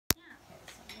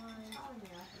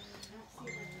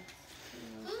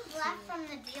Who's left from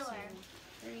the dealer?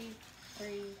 Three.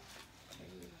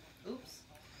 Oops.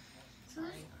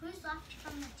 Who's left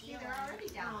from the dealer? They're already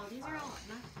down. Oh, these are all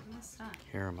messed up.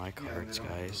 Here are my cards,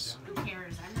 guys. Who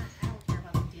cares? I don't care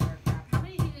about the dealer crap. How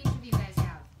many do each of you guys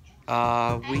have?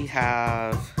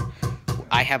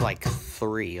 I have like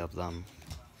 3 of them.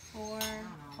 4, 5,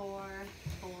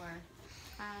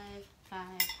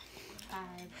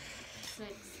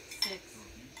 6,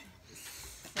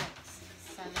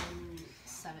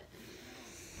 7.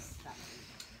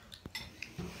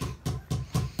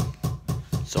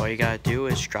 So all you gotta do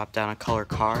is drop down a color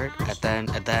card, and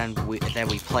then we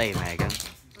play, Megan.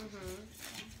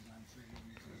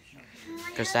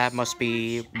 Because that must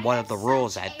be one of the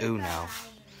rules at Uno.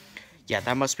 Yeah,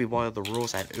 that must be one of the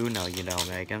rules at Uno, you know,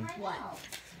 Megan. What?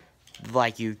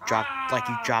 Like you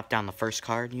drop down the first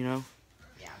card, you know?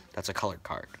 Yeah. That's a colored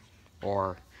card.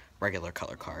 Or regular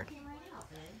color card.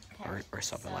 Or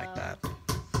something like that.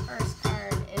 First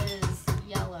card is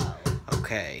yellow.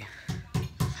 Okay.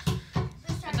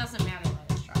 It doesn't matter what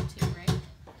it's drawn to, right?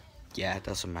 Yeah, it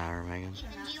doesn't matter, Megan.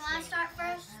 Ethan, do you want to start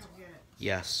first?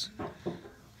 Yes.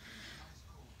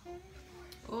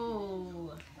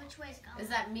 Ooh. Which way's going? Is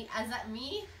that me? Is that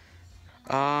me?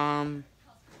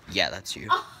 Yeah, that's you.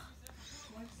 Oh.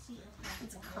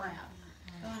 It's crap.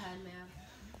 Go ahead, ma'am.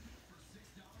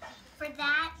 For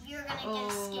that, you're gonna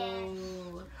get scared.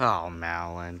 Oh,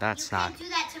 Madelyn, that's You not. can't do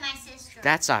that to my sister.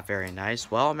 That's not very nice.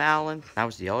 Well, Madelyn, that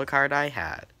was the only card I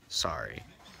had. Sorry.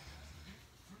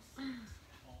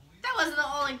 That wasn't the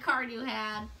only card you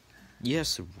had.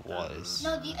 Yes, it was.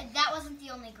 No, that wasn't the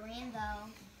only green though.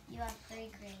 You have 3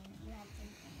 green. You have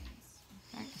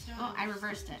 3 greens. Oh, I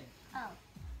reversed it. Oh.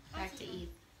 Back to E.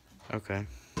 Okay.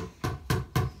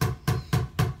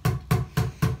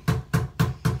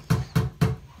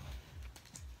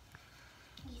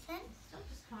 Ethan?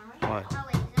 What? Oh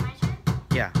wait, is it my turn?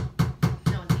 Yeah.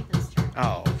 No, it's Ethan's turn.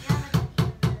 Oh. Okay.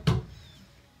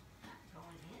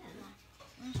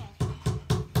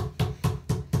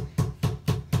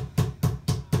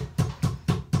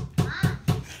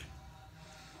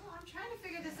 Oh, I'm trying to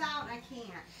figure this out. I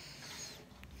can't.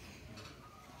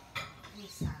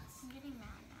 Makes sense. I'm getting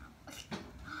mad now.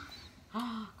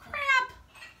 Oh, crap!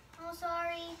 Oh,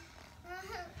 sorry.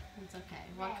 It's okay.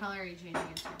 What color are you changing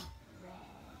it to?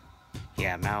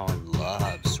 Yeah, Madelyn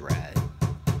loves red.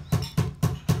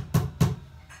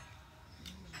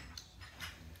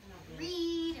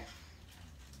 Read.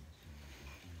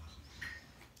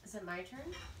 Is it my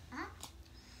turn? Huh?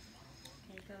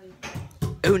 Okay,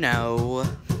 go. Uno. Ooh.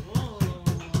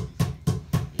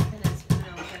 Ethan is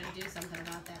gonna do something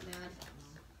about that, man.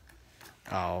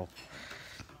 Oh.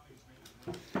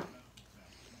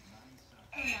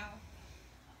 No.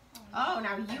 Oh,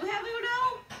 now you have Uno?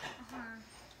 Uh-huh.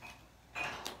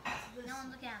 No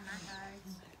one's looking at my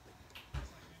cards.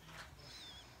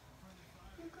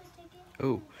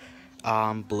 Ooh.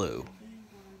 Blue.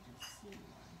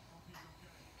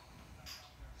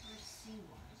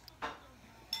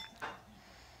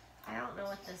 I don't know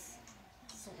what this.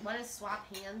 What does swap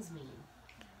hands mean?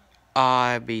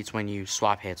 It means when you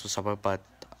swap hands with someone, but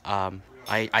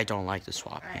I don't like to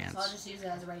swap Alright, hands. so I'll just use it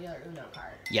as a regular Uno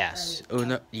card. Yes, Or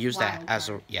Uno. Use that wild as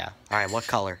a card. yeah. All right, what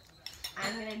color?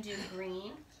 I'm gonna do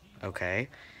green. Okay,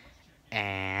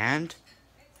 and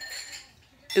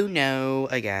Uno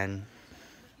again.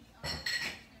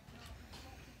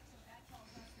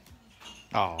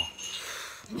 Oh.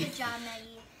 Good job,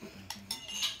 Maggie.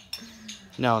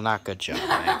 No, not good job,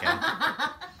 Megan.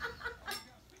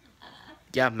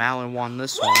 Yeah, Madelyn won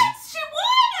this one. What? She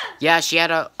won! Yeah, she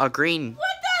had a green. What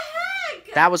the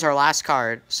heck? That was her last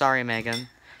card. Sorry, Megan.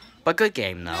 But good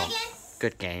game, though. Megan?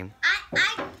 Good game. I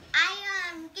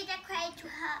get that credit to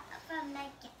her from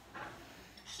Megan.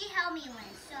 She helped me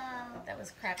win, so. That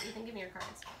was crap. Ethan, give me your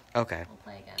cards. Okay. We'll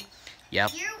play again.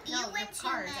 Yep. You No, win the too,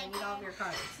 cards. I Megan. need all of your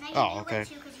cards. Megan, Oh, you okay. win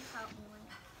too because you helped me win.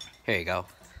 Here you go.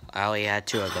 I only had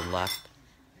 2 of them left.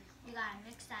 You gotta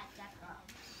mix that deck up.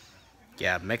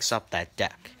 Yeah, mix up that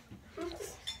deck.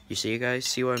 You see, you guys?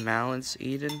 See what Madelyn's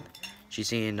eating?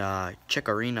 She's eating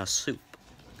chikorina soup.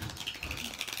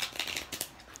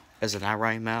 Isn't that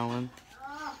right, Madelyn?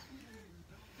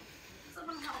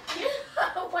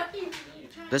 What do you need?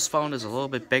 This phone is a little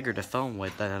bit bigger to film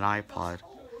with than an iPod.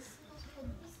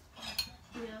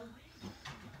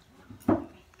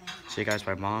 See, guys,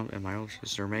 my mom and my older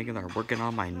sister Megan are working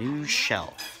on my new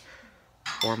shelf.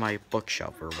 Or my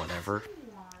bookshelf or whatever.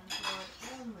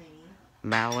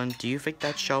 Madelyn, do you think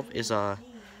that shelf is a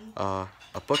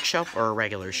bookshelf or a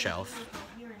regular shelf?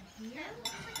 It looks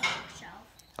like a bookshelf,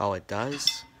 Oh, it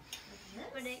does?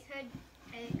 but it could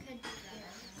be better.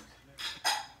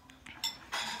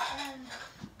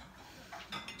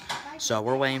 So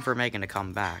we're waiting for Megan to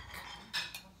come back.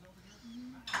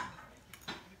 How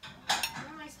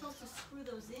am I supposed to screw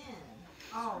those in?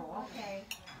 Oh, okay.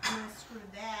 I'm going to screw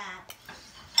that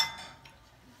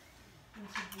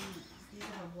into these. These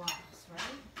are the blocks,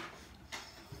 right?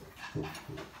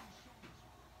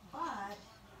 But, how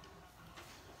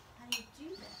do you do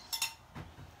that?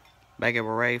 Megan,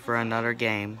 we're ready for another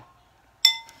game.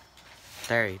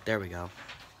 There we go.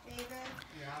 David?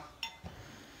 Yeah.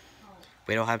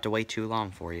 We don't have to wait too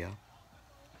long for you.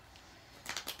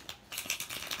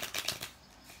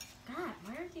 God,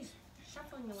 why aren't these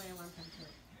shuffling the way I want them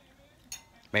to?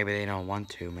 Maybe they don't want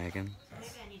to, Megan.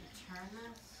 Maybe I need to turn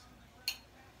this.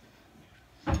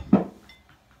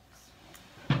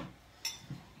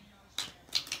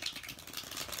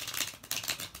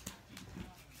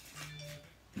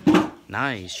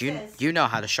 Nice. You know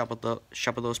how to shuffle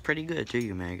those pretty good, do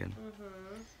you, Megan? Mm-hmm.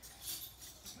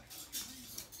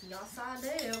 Yes, I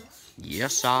do.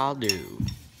 Yes, I do. We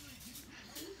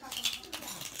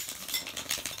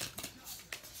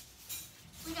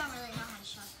don't really know how to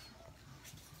shuffle.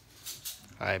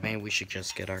 Alright, maybe we should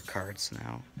just get our cards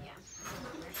now. Yeah.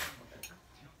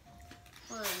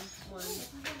 One,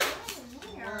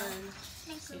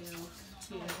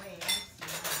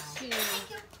 two,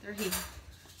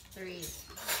 three,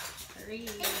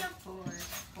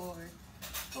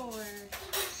 four,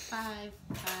 five,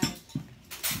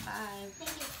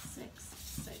 six,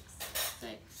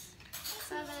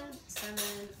 seven.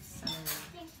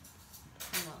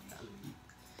 You're welcome.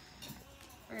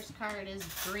 First card is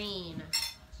green.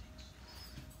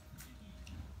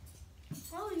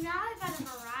 Oh, now I got a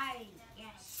variety.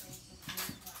 Yes.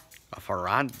 A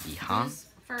variety, huh?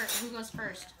 Who goes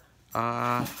first?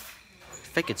 I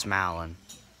think it's Madelyn.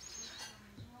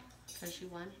 Because she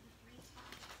won?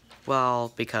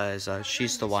 Well, because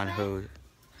she's the one who...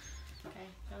 Okay,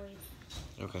 go eat.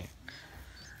 Okay.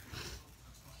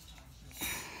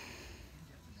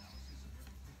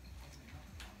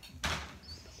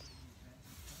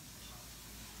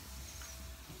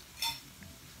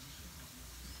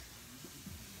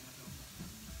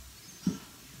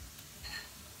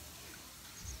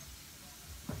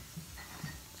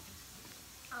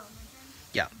 Oh, my turn.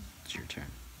 Yeah, it's your turn.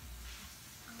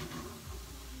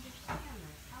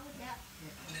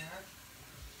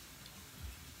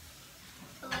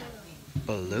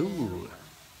 Blue. Blue. You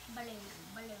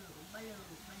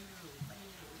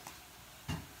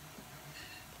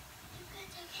can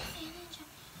take advantage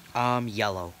of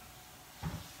Yellow.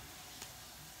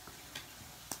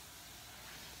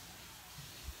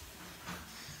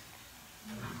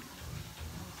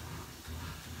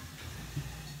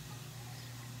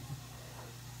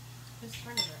 Whose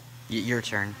turn is it? Your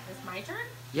turn. It's my turn?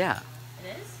 Yeah.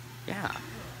 It is? Yeah. I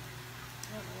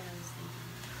don't know what I was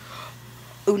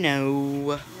thinking.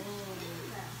 Uno.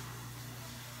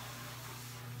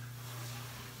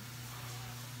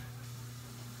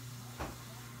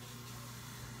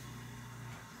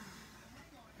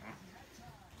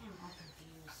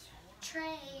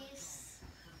 Trace.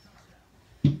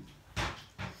 And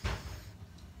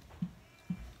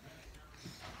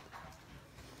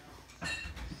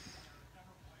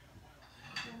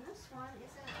this one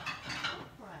isn't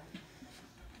right.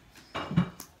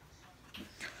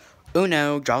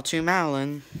 Uno. Draw two,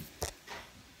 Madelyn.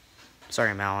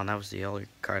 Sorry, Madelyn. That was the only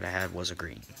card I had was a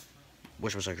green.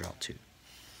 Which was a draw two.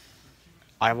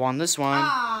 I won this one.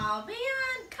 Oh, man.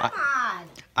 Come on.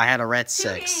 I had a red Two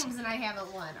 6. games and I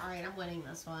haven't won. All right, I'm winning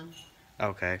this one.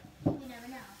 Okay. You never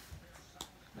know.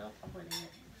 Nope, I'm winning it.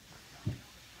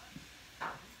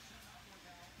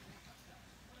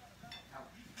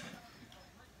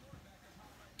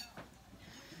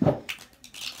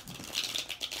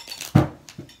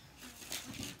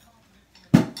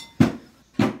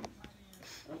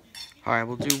 Alright,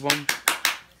 we'll do one.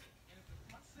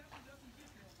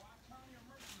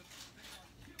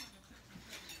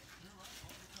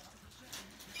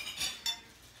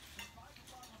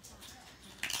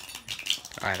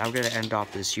 Alright, I'm gonna end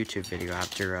off this YouTube video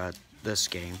after this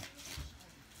game.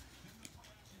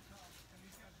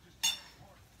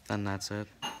 Then that's it.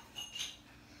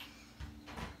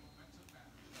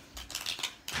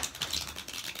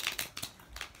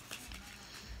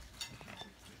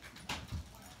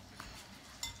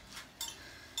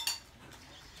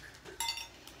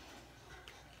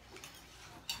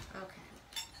 Okay.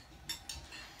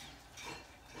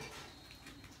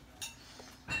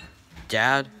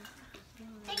 Dad?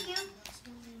 Thank you.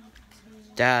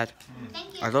 Dad,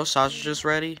 Thank you. are those sausages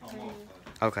ready?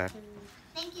 Okay.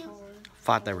 Thank you.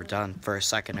 Thought they were done for a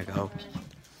second ago.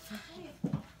 Thank you.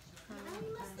 How do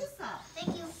you mess this up?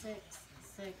 Thank you. Six,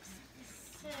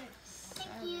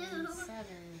 Thank you. 7.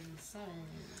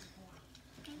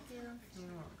 Thank you.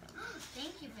 You're welcome.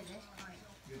 Thank you for this card.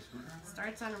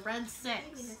 Starts on a red 6.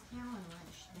 This Alan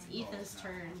lunch. It's Ethan's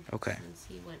turn. Okay. Since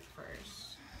he went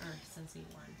first. Or since he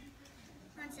won.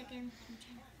 1 second. I'm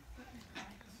trying to flip my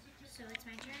cards. So it's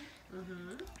my turn?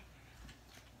 Mm-hmm.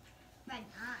 Red 9.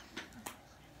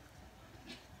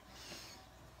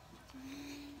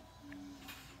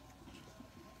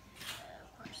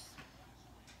 Of course.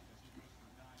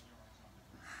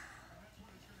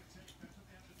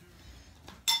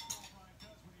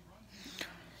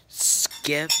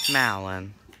 Skip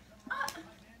Madelyn.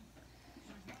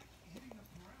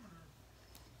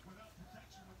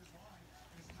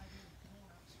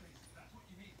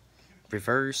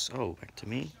 Reverse. Oh, back to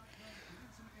me.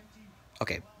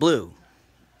 Okay, blue.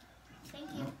 Thank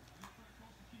you.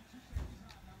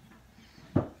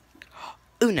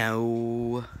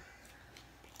 Uno.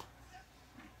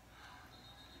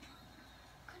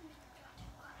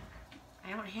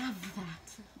 I don't have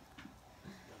that.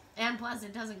 And plus,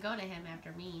 it doesn't go to him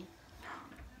after me.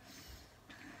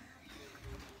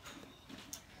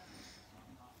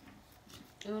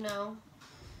 Uno.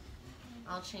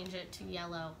 I'll change it to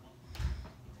yellow.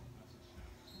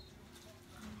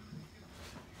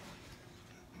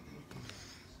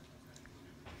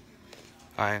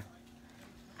 Alright.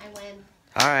 I win.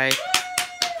 Alright.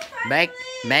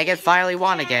 Megan finally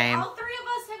won a game. All 3 of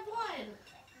us have won.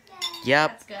 Yep.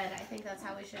 That's good. I think that's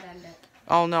how we should end it.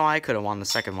 Oh no, I could have won the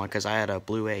second one because I had a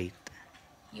blue 8.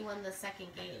 You won the second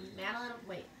game. Madelyn,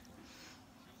 wait.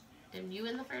 Did you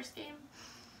win the first game?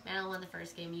 Madelyn won the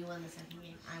first game. You won the second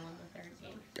game. I won the third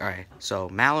game. Alright, so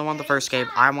Madelyn won the first game,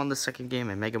 I won the second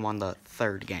game, and Megan won the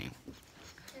third game.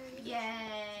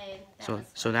 Yay. That So was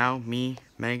so now me,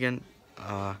 Megan,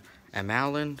 and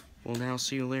Madelyn will now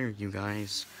see you later, you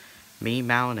guys. Me,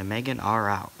 Madelyn, and Megan are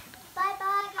out.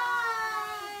 Bye-bye,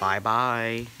 guys.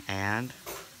 Bye-bye, and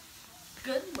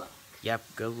good luck. yep,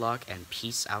 good luck, and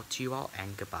peace out to you all,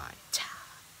 and goodbye. Ta.